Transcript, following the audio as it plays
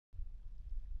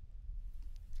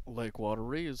Lake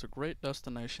Wateree is a great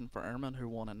destination for airmen who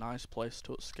want a nice place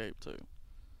to escape to.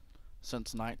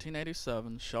 Since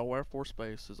 1987, Shaw Air Force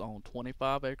Base has owned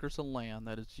 25 acres of land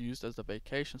that is used as a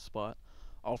vacation spot,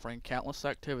 offering countless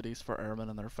activities for airmen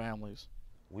and their families.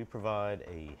 We provide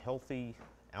a healthy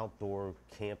outdoor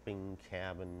camping,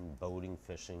 cabin, boating,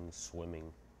 fishing,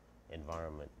 swimming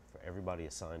environment for everybody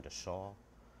assigned to Shaw,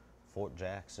 Fort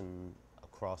Jackson,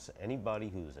 across anybody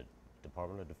who's a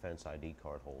Department of Defense ID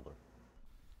card holder.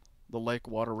 The Lake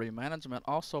Wateree management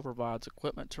also provides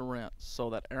equipment to rent so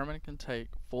that airmen can take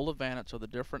full advantage of the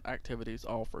different activities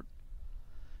offered.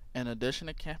 In addition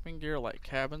to camping gear like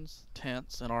cabins,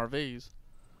 tents, and RVs,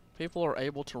 people are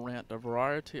able to rent a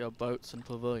variety of boats and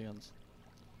pavilions.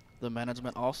 The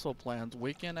management also plans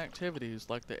weekend activities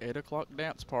like the 8 o'clock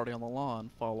dance party on the lawn,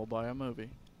 followed by a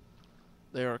movie.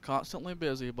 They are constantly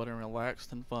busy but in a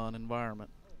relaxed and fun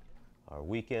environment. Our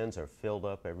weekends are filled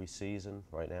up every season.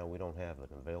 Right now we don't have an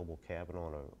available cabin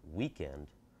on a weekend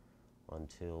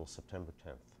until September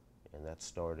 10th, and that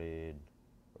started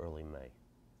early May.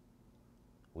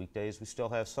 Weekdays we still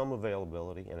have some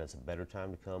availability, and it's a better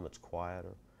time to come. It's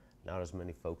quieter, not as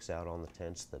many folks out on the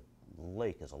tents. The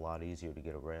lake is a lot easier to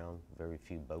get around, very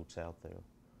few boats out there,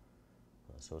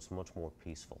 so it's much more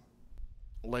peaceful.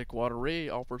 Lake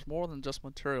Wateree offers more than just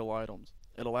material items.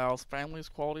 It allows families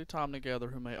quality time together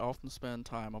who may often spend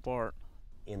time apart.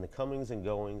 In the comings and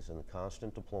goings and the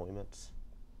constant deployments,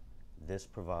 this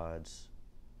provides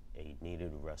a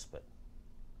needed respite,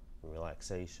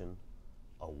 relaxation,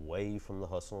 away from the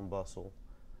hustle and bustle.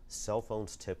 Cell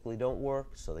phones typically don't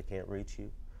work, so they can't reach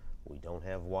you. We don't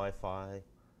have Wi-Fi,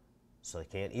 so they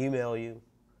can't email you.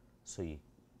 So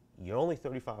you're only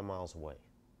 35 miles away.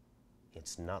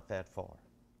 It's not that far.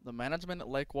 The management at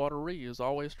Lake Wateree is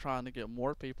always trying to get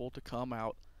more people to come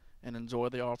out and enjoy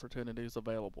the opportunities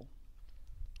available.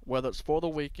 Whether it's for the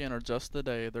weekend or just the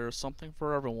day, there is something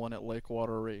for everyone at Lake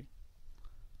Wateree.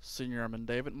 Senior Airman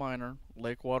David Miner,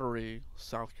 Lake Wateree,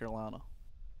 South Carolina.